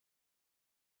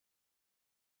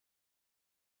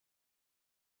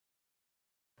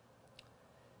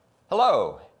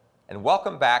Hello, and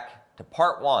welcome back to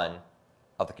part 1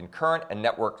 of the Concurrent and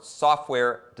Network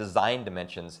Software Design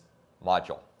Dimensions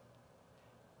module.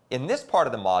 In this part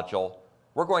of the module,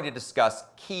 we're going to discuss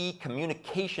key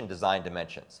communication design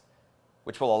dimensions,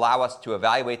 which will allow us to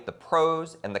evaluate the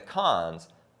pros and the cons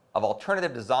of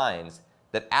alternative designs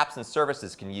that apps and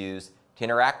services can use to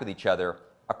interact with each other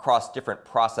across different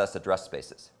process address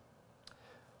spaces.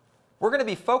 We're going to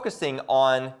be focusing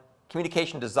on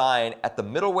communication design at the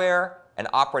middleware and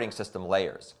operating system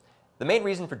layers. The main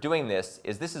reason for doing this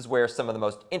is where some of the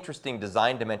most interesting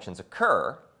design dimensions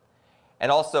occur, and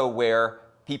also where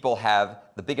people have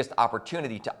the biggest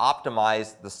opportunity to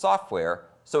optimize the software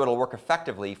so it'll work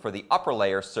effectively for the upper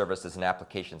layer services and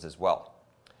applications as well.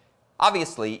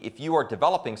 Obviously, if you are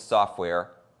developing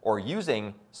software or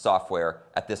using software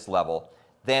at this level,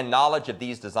 then knowledge of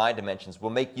these design dimensions will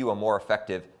make you a more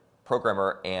effective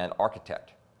programmer and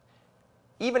architect.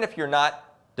 Even if you're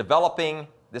not developing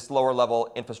this lower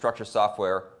level infrastructure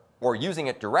software or using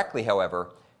it directly,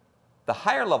 however, the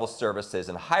higher level services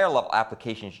and higher level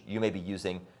applications you may be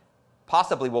using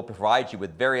possibly will provide you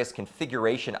with various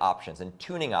configuration options and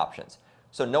tuning options.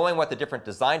 So knowing what the different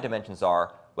design dimensions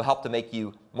are will help to make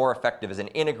you more effective as an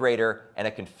integrator and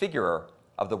a configurer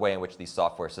of the way in which these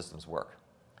software systems work.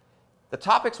 The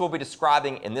topics we'll be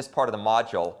describing in this part of the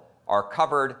module are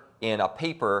covered in a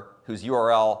paper whose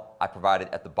URL I provided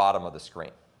at the bottom of the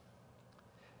screen.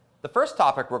 The first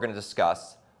topic we're going to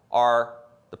discuss are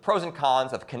the pros and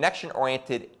cons of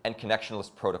connection-oriented and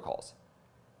connectionless protocols.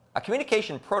 A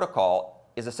communication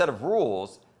protocol is a set of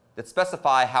rules that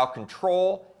specify how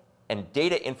control and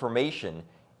data information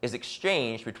is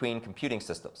exchanged between computing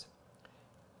systems.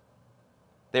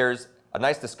 There's a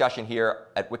nice discussion here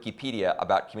at Wikipedia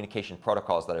about communication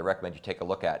protocols that I recommend you take a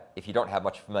look at if you don't have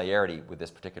much familiarity with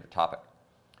this particular topic.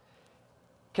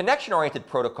 Connection-oriented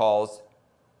protocols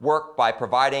work by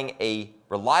providing a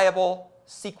reliable,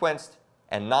 sequenced,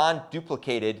 and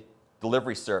non-duplicated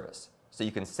delivery service. So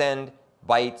you can send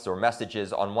bytes or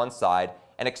messages on one side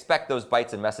and expect those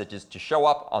bytes and messages to show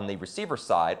up on the receiver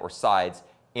side or sides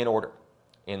in order,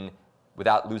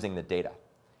 without losing the data.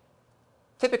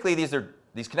 Typically,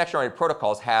 these connection-oriented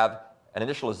protocols have an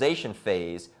initialization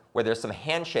phase where there's some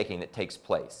handshaking that takes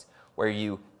place, where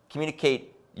you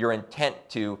communicate your intent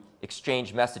to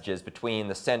exchange messages between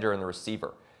the sender and the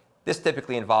receiver. This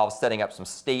typically involves setting up some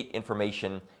state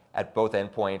information at both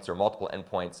endpoints or multiple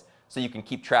endpoints so you can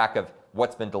keep track of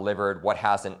what's been delivered, what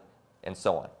hasn't, and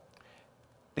so on.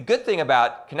 The good thing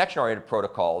about connection-oriented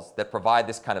protocols that provide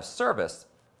this kind of service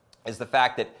is the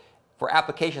fact that for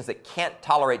applications that can't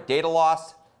tolerate data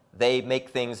loss, they make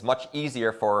things much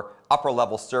easier for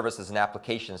upper-level services and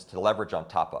applications to leverage on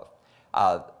top of.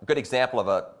 A good example of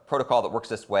a protocol that works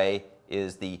this way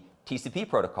is the TCP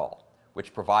protocol,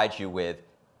 which provides you with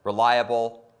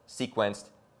reliable, sequenced,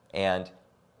 and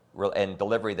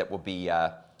delivery that will be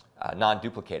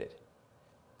non-duplicated.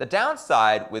 The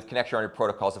downside with connection-oriented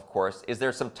protocols, of course, is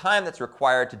there's some time that's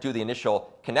required to do the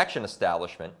initial connection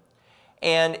establishment,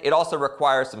 and it also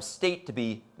requires some state to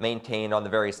be maintained on the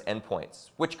various endpoints,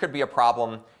 which could be a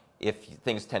problem if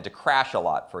things tend to crash a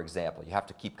lot, for example. You have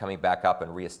to keep coming back up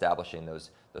and reestablishing those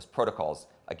protocols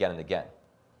again and again.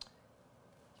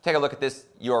 Take a look at this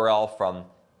URL from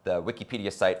the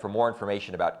Wikipedia site for more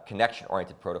information about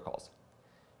connection-oriented protocols.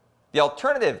 The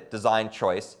alternative design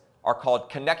choice are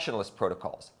called connectionless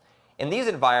protocols. In these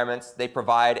environments, they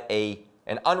provide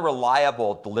an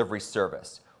unreliable delivery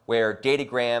service where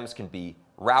datagrams can be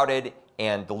routed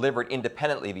and delivered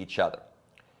independently of each other.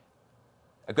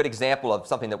 A good example of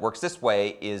something that works this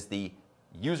way is the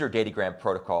user datagram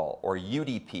protocol, or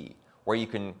UDP, where you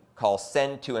can call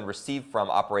send to and receive from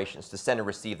operations to send and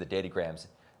receive the datagrams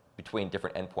between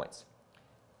different endpoints.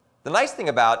 The nice thing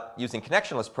about using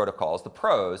connectionless protocols, the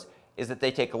pros, is that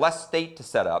they take less state to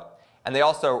set up, and they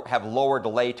also have lower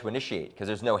delay to initiate because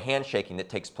there's no handshaking that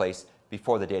takes place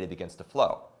before the data begins to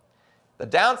flow. The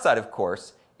downside, of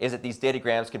course, is that these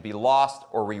datagrams can be lost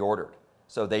or reordered.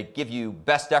 So they give you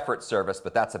best effort service,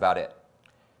 but that's about it.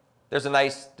 There's a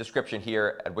nice description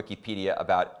here at Wikipedia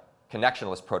about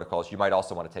connectionless protocols you might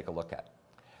also want to take a look at.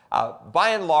 By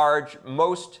and large,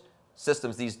 most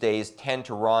systems these days tend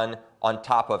to run on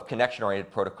top of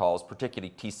connection-oriented protocols,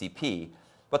 particularly TCP.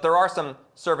 But there are some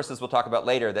services we'll talk about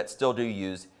later that still do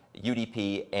use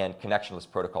UDP and connectionless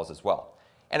protocols as well.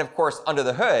 And of course, under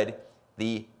the hood,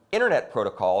 the Internet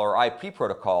protocol, or IP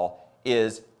protocol,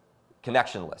 is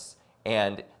connectionless.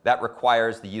 And that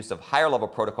requires the use of higher-level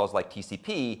protocols like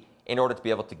TCP in order to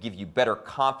be able to give you better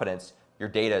confidence your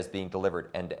data is being delivered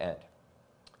end-to-end.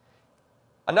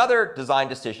 Another design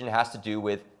decision has to do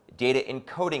with data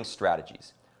encoding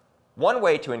strategies. One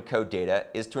way to encode data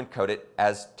is to encode it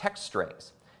as text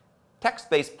strings.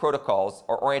 Text-based protocols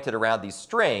are oriented around these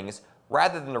strings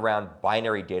rather than around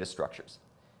binary data structures.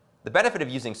 The benefit of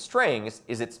using strings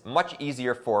is it's much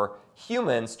easier for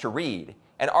humans to read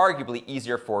and arguably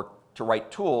easier to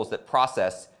write tools that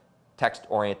process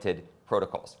text-oriented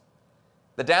protocols.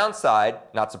 The downside,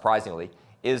 not surprisingly,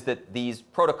 is that these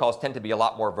protocols tend to be a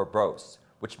lot more verbose,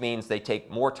 which means they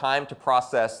take more time to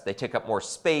process, they take up more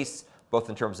space, both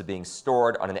in terms of being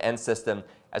stored on an end system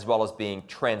as well as being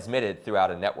transmitted throughout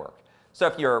a network. So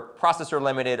if you're processor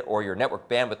limited or your network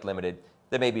bandwidth limited,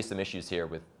 there may be some issues here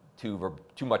with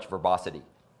too much verbosity.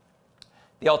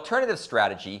 The alternative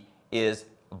strategy is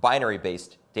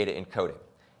binary-based data encoding.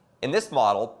 In this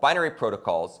model, binary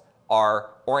protocols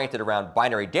are oriented around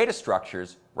binary data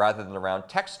structures rather than around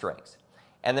text strings.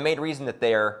 And the main reason that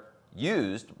they're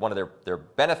used, one of their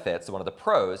benefits, one of the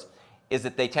pros, is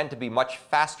that they tend to be much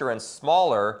faster and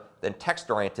smaller than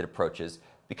text-oriented approaches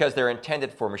because they're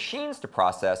intended for machines to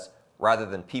process rather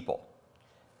than people.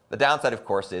 The downside, of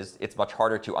course, is it's much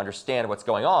harder to understand what's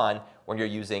going on when you're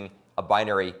using a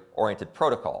binary-oriented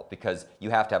protocol because you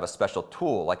have to have a special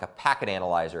tool like a packet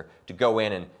analyzer to go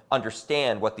in and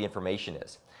understand what the information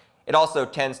is. It also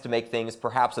tends to make things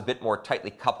perhaps a bit more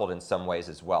tightly coupled in some ways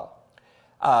as well.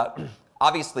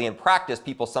 Obviously, in practice,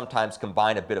 people sometimes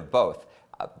combine a bit of both.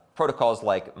 Protocols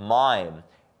like MIME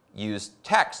use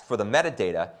text for the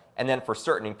metadata, and then for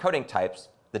certain encoding types,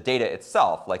 the data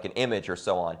itself, like an image or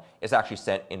so on, is actually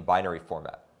sent in binary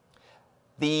format.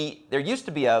 There used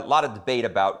to be a lot of debate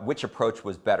about which approach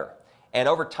was better. And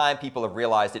over time, people have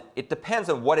realized it depends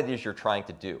on what it is you're trying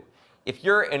to do. If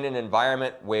you're in an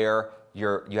environment where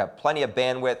you have plenty of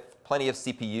bandwidth, plenty of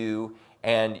CPU,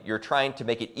 and you're trying to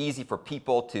make it easy for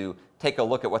people to take a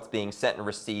look at what's being sent and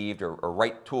received or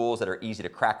write tools that are easy to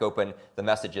crack open the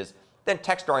messages, then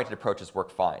text-oriented approaches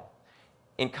work fine.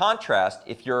 In contrast,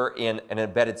 if you're in an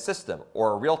embedded system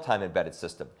or a real-time embedded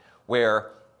system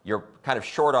where you're kind of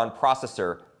short on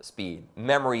processor speed,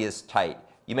 memory is tight,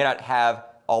 you may not have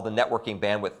all the networking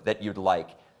bandwidth that you'd like,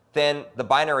 then the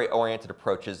binary-oriented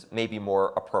approaches may be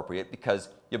more appropriate because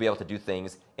you'll be able to do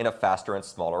things in a faster and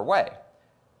smaller way.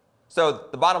 So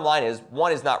the bottom line is,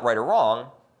 one is not right or wrong.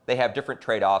 They have different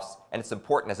trade-offs, and it's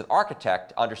important as an architect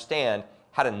to understand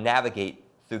how to navigate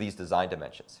through these design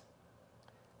dimensions.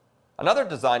 Another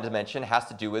design dimension has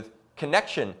to do with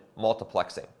connection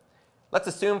multiplexing. Let's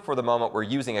assume for the moment we're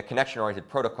using a connection-oriented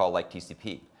protocol like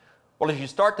TCP. Well, as you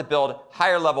start to build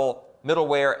higher-level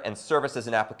middleware and services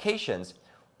and applications,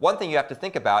 one thing you have to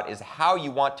think about is how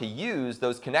you want to use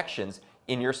those connections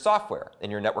in your software, in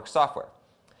your network software.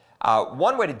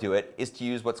 One way to do it is to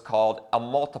use what's called a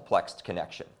multiplexed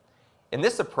connection. In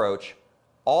this approach,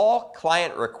 all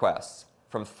client requests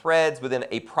from threads within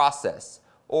a process,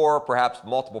 or perhaps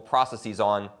multiple processes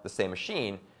on the same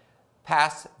machine,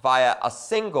 pass via a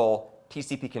single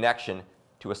TCP connection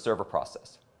to a server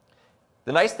process.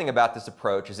 The nice thing about this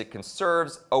approach is it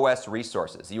conserves OS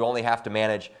resources. You only have to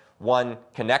manage one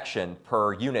connection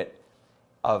per unit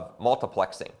of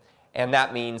multiplexing. And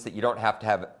that means that you don't have to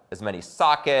have as many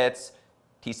sockets,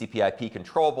 TCP/IP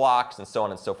control blocks, and so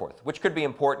on and so forth, which could be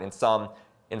important in some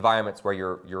environments where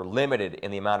you're limited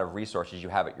in the amount of resources you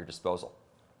have at your disposal.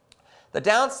 The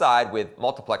downside with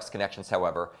multiplex connections,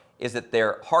 however, is that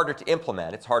they're harder to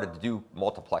implement. It's harder to do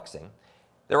multiplexing.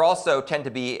 They also tend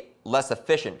to be less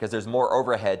efficient because there's more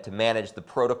overhead to manage the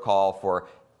protocol for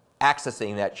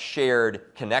accessing that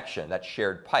shared connection, that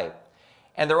shared pipe.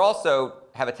 And they also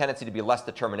have a tendency to be less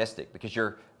deterministic because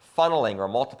you're funneling or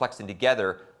multiplexing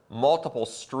together multiple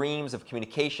streams of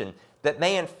communication that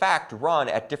may in fact run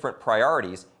at different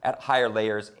priorities at higher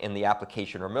layers in the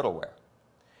application or middleware.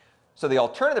 So the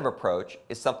alternative approach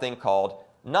is something called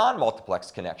non-multiplex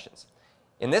connections.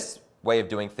 In this way of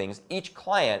doing things, each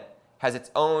client has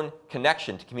its own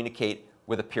connection to communicate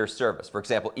with a peer service. For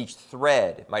example, each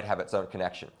thread might have its own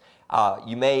connection.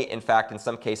 You may, in fact, in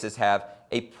some cases, have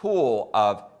a pool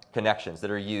of connections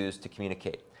that are used to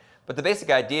communicate. But the basic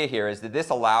idea here is that this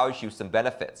allows you some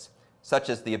benefits, such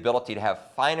as the ability to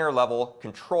have finer level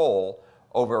control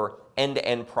over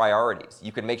end-to-end priorities.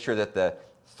 You can make sure that the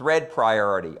thread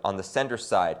priority on the sender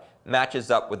side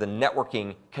matches up with the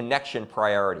networking connection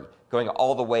priority, going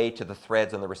all the way to the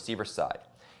threads on the receiver side.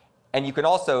 And you can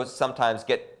also sometimes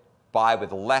get by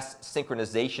with less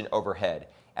synchronization overhead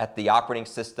at the operating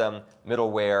system,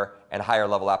 middleware, and higher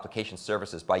level application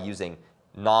services by using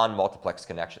non-multiplex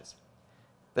connections.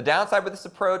 The downside with this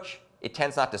approach, it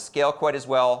tends not to scale quite as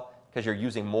well because you're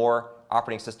using more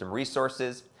operating system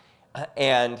resources.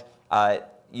 And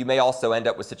you may also end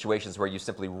up with situations where you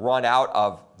simply run out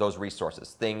of those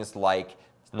resources, things like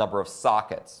number of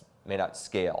sockets, may not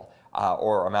scale,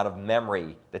 or amount of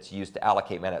memory that's used to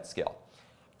allocate may not scale.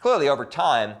 Clearly, over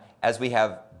time, as we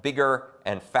have bigger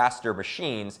and faster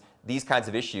machines, these kinds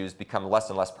of issues become less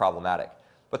and less problematic.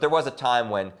 But there was a time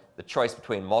when the choice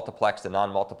between multiplexed and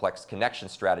non-multiplexed connection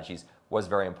strategies was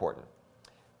very important.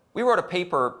 We wrote a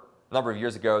paper a number of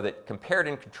years ago that compared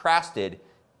and contrasted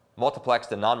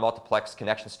multiplexed and non-multiplexed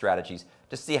connection strategies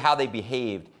to see how they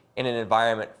behaved in an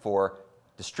environment for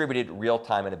distributed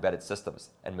real-time and embedded systems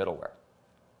and middleware.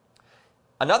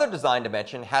 Another design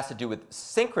dimension has to do with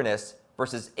synchronous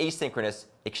versus asynchronous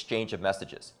exchange of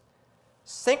messages.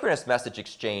 Synchronous message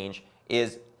exchange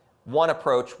is one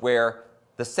approach where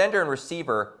the sender and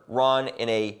receiver run in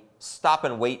a stop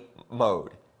and wait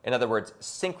mode. In other words,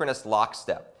 synchronous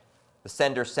lockstep. The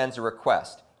sender sends a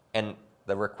request, and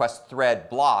the request thread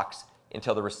blocks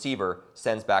until the receiver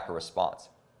sends back a response.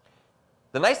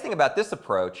 The nice thing about this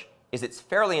approach is it's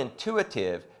fairly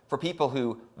intuitive for people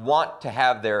who want to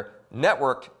have their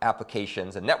networked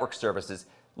applications and network services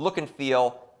look and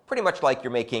feel pretty much like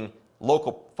you're making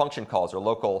local function calls or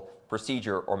local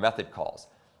procedure or method calls,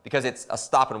 because it's a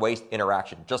stop and wait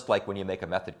interaction, just like when you make a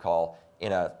method call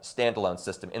in a standalone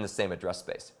system in the same address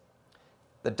space.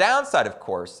 The downside, of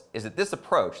course, is that this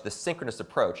approach, this synchronous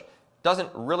approach, doesn't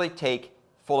really take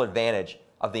full advantage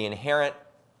of the inherent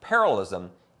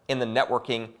parallelism in the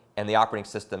networking and the operating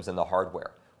systems and the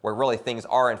hardware, where really things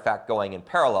are in fact going in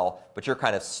parallel, but you're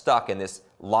kind of stuck in this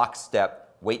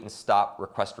lockstep, wait and stop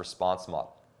request response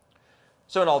model.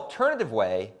 So an alternative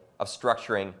way of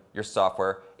structuring your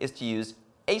software is to use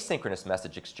asynchronous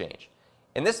message exchange.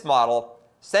 In this model,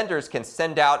 senders can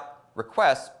send out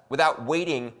requests without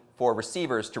waiting for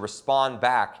receivers to respond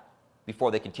back before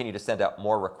they continue to send out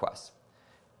more requests.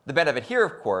 The benefit here,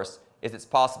 of course, is it's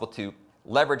possible to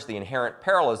leverage the inherent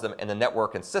parallelism in the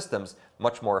network and systems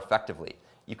much more effectively.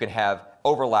 You can have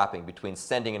overlapping between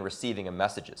sending and receiving of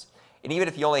messages. And even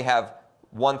if you only have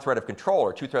one thread of control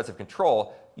or two threads of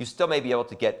control, you still may be able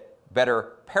to get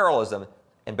better parallelism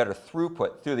and better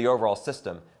throughput through the overall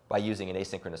system by using an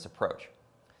asynchronous approach.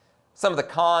 Some of the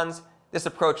cons: this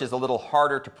approach is a little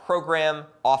harder to program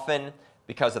often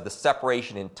because of the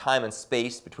separation in time and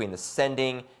space between the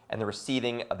sending and the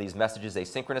receiving of these messages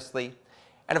asynchronously.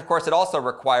 And of course, it also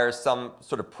requires some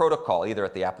sort of protocol, either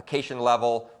at the application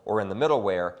level or in the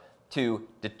middleware, to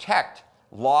detect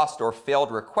lost or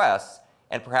failed requests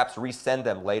and perhaps resend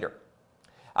them later.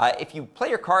 If you play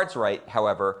your cards right,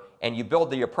 however, and you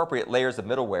build the appropriate layers of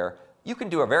middleware, you can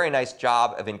do a very nice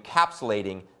job of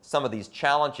encapsulating some of these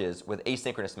challenges with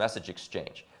asynchronous message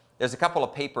exchange. There's a couple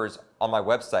of papers on my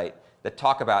website that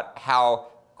talk about how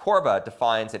Corba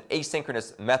defines an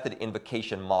asynchronous method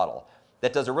invocation model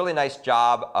that does a really nice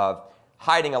job of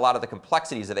hiding a lot of the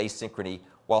complexities of asynchrony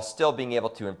while still being able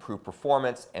to improve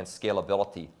performance and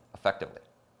scalability effectively.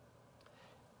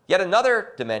 Yet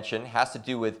another dimension has to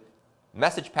do with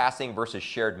message passing versus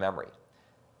shared memory.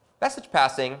 Message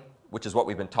passing, which is what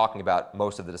we've been talking about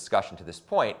most of the discussion to this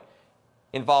point,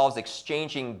 involves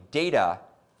exchanging data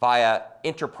via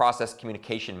inter-process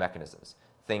communication mechanisms,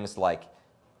 things like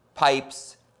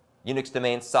pipes, Unix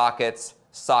domain sockets,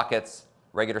 sockets,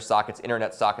 regular sockets,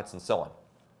 internet sockets, and so on.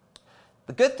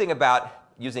 The good thing about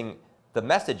using the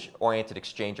message-oriented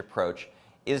exchange approach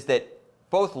is that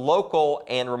both local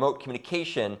and remote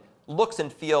communication looks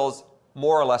and feels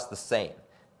more or less the same.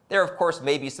 There, of course,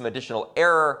 may be some additional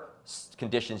error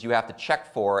conditions you have to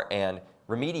check for and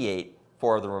remediate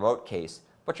for the remote case,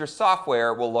 but your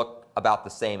software will look about the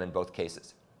same in both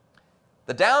cases.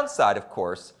 The downside, of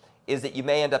course, is that you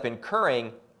may end up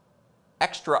incurring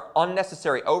extra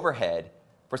unnecessary overhead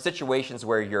for situations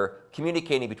where you're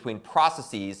communicating between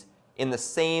processes in the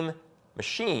same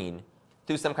machine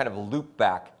through some kind of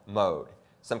loopback mode,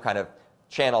 some kind of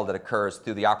channel that occurs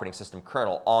through the operating system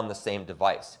kernel on the same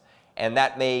device. And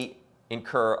that may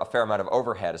incur a fair amount of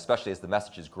overhead, especially as the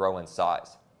messages grow in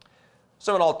size.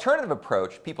 So an alternative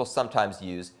approach people sometimes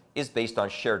use is based on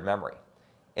shared memory.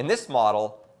 In this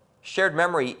model, shared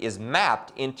memory is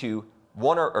mapped into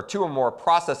one or two or more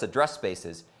process address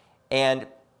spaces, and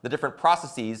the different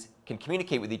processes can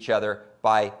communicate with each other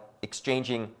by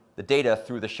exchanging the data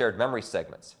through the shared memory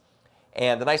segments.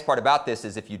 And the nice part about this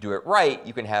is if you do it right,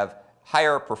 you can have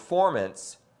higher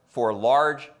performance for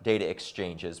large data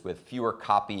exchanges with fewer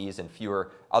copies and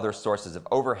fewer other sources of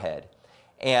overhead.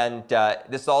 And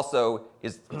this also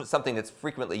is something that's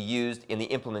frequently used in the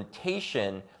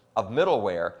implementation of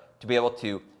middleware to be able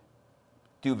to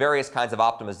do various kinds of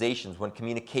optimizations when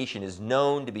communication is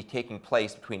known to be taking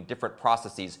place between different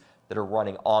processes that are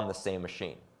running on the same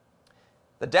machine.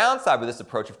 The downside with this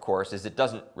approach, of course, is it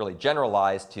doesn't really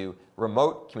generalize to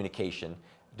remote communication.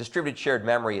 distributed shared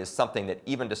memory is something that,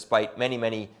 even despite many,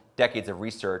 many decades of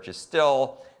research, is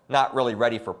still not really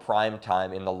ready for prime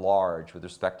time in the large with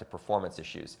respect to performance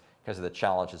issues because of the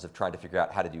challenges of trying to figure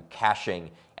out how to do caching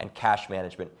and cache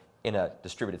management in a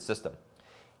distributed system.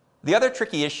 The other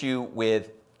tricky issue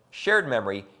with shared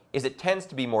memory is it tends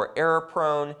to be more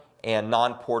error-prone and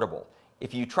non-portable.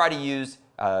 If you try to use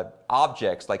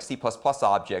objects like C++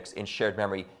 objects in shared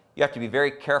memory, you have to be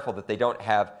very careful that they don't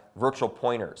have virtual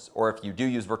pointers, or if you do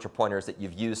use virtual pointers, that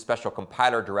you've used special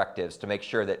compiler directives to make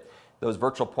sure that those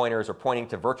virtual pointers are pointing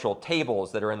to virtual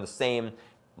tables that are in the same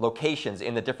locations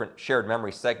in the different shared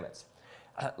memory segments.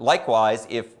 Likewise,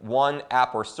 if one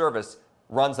app or service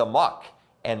runs amok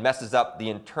and messes up the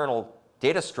internal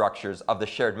data structures of the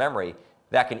shared memory,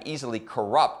 that can easily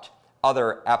corrupt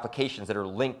other applications that are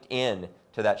linked in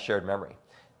to that shared memory.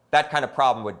 That kind of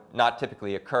problem would not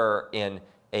typically occur in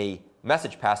a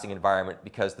message passing environment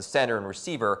because the sender and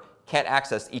receiver can't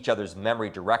access each other's memory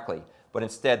directly, but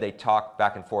instead they talk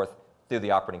back and forth through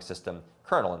the operating system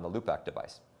kernel and the loopback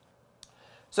device.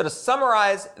 So to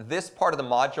summarize this part of the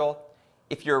module,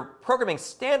 if you're programming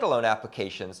standalone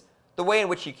applications, the way in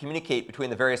which you communicate between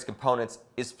the various components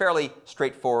is fairly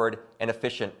straightforward and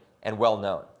efficient and well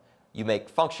known. You make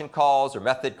function calls or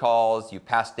method calls, you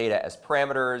pass data as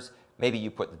parameters, maybe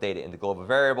you put the data into global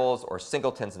variables or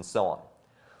singletons and so on.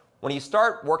 When you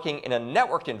start working in a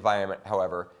networked environment,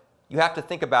 however, you have to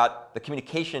think about the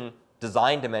communication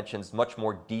design dimensions much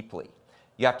more deeply.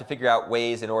 You have to figure out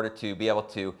ways in order to be able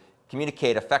to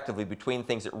communicate effectively between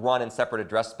things that run in separate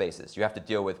address spaces. You have to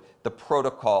deal with the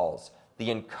protocols, the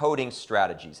encoding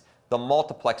strategies, the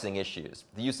multiplexing issues,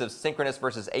 the use of synchronous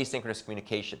versus asynchronous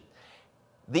communication.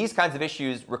 These kinds of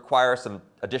issues require some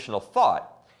additional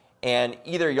thought, and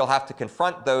either you'll have to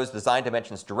confront those design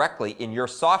dimensions directly in your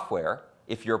software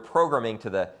if you're programming to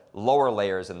the lower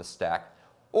layers in the stack,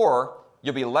 or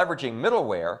you'll be leveraging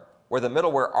middleware where the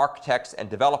middleware architects and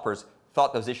developers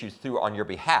thought those issues through on your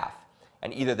behalf,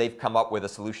 and either they've come up with a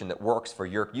solution that works for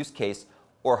your use case,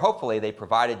 or hopefully they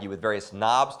provided you with various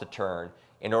knobs to turn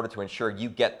in order to ensure you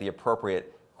get the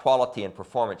appropriate quality and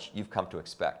performance you've come to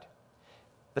expect.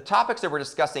 The topics that we're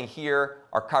discussing here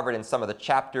are covered in some of the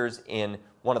chapters in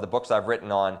one of the books I've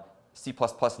written on C++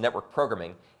 network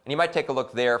programming, and you might take a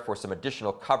look there for some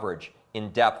additional coverage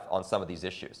in depth on some of these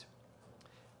issues.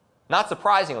 Not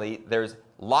surprisingly, there's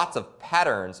lots of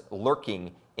patterns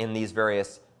lurking in these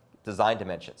various design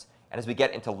dimensions, and as we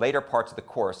get into later parts of the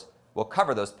course, we'll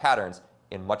cover those patterns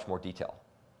in much more detail.